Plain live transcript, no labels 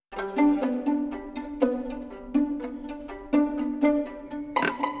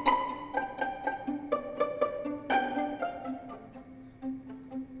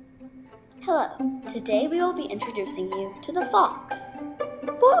Today we will be introducing you to the fox.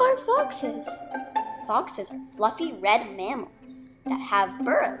 What are foxes? Foxes are fluffy red mammals that have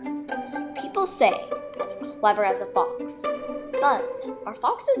burrows. People say, as clever as a fox. But are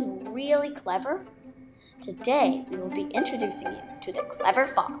foxes really clever? Today we will be introducing you to the clever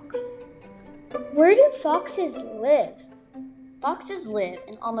fox. Where do foxes live? Foxes live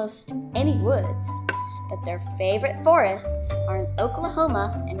in almost any woods, but their favorite forests are in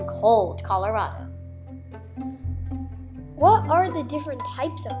Oklahoma and cold Colorado. What are the different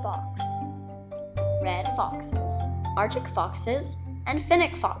types of fox? Red foxes, Arctic foxes, and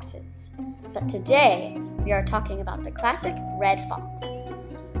fennec foxes. But today, we are talking about the classic red fox.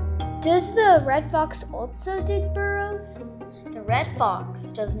 Does the red fox also dig burrows? The red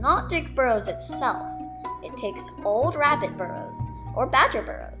fox does not dig burrows itself. It takes old rabbit burrows, or badger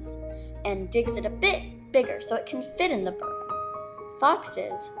burrows, and digs it a bit bigger so it can fit in the burrow.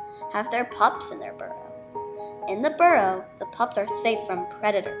 Foxes have their pups in their burrow. In the burrow, the pups are safe from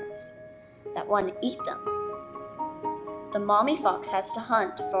predators that want to eat them. The mommy fox has to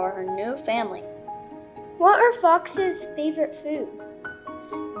hunt for her new family. What are foxes' favorite food?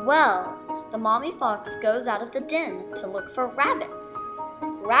 Well, the mommy fox goes out of the den to look for rabbits.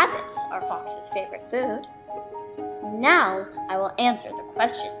 Rabbits are fox's favorite food. Now I will answer the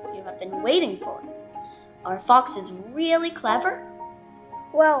question you have been waiting for. Are foxes really clever?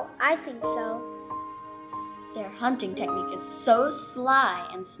 Well, I think so. Their hunting technique is so sly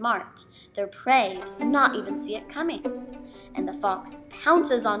and smart, their prey does not even see it coming. And the fox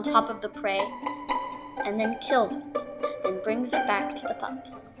pounces on top of the prey and then kills it, then brings it back to the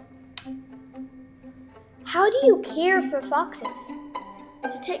pups. How do you care for foxes?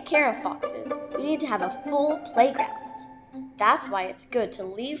 To take care of foxes, you need to have a full playground. That's why it's good to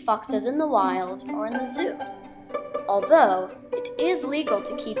leave foxes in the wild or in the zoo. Although, it is legal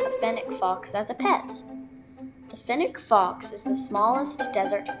to keep a fennec fox as a pet. The fennec fox is the smallest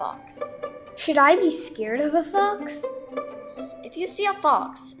desert fox. Should I be scared of a fox? If you see a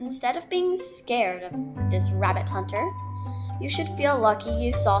fox, instead of being scared of this rabbit hunter, you should feel lucky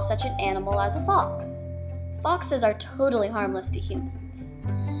you saw such an animal as a fox. Foxes are totally harmless to humans.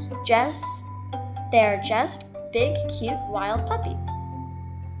 They're just big, cute, wild puppies.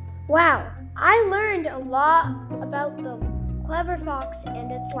 Wow, I learned a lot about the clever fox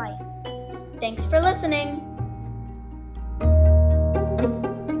and its life. Thanks for listening.